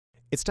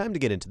It's time to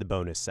get into the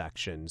bonus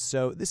section.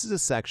 So this is a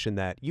section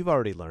that you've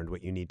already learned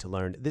what you need to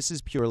learn. This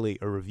is purely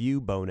a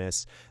review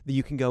bonus that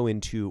you can go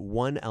into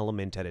one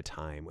element at a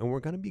time, and we're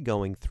going to be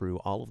going through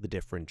all of the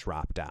different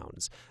drop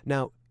downs.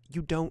 Now,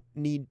 you don't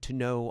need to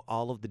know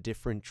all of the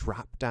different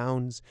drop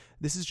downs.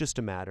 This is just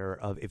a matter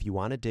of if you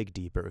want to dig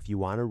deeper, if you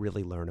want to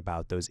really learn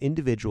about those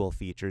individual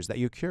features that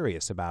you're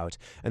curious about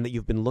and that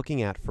you've been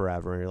looking at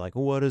forever, and you're like,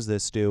 what does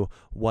this do?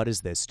 What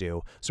does this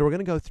do? So we're going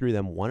to go through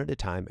them one at a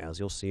time, as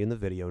you'll see in the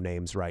video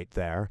names right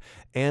there.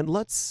 And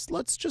let's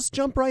just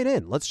jump right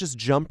in. Let's just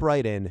jump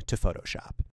right in to Photoshop.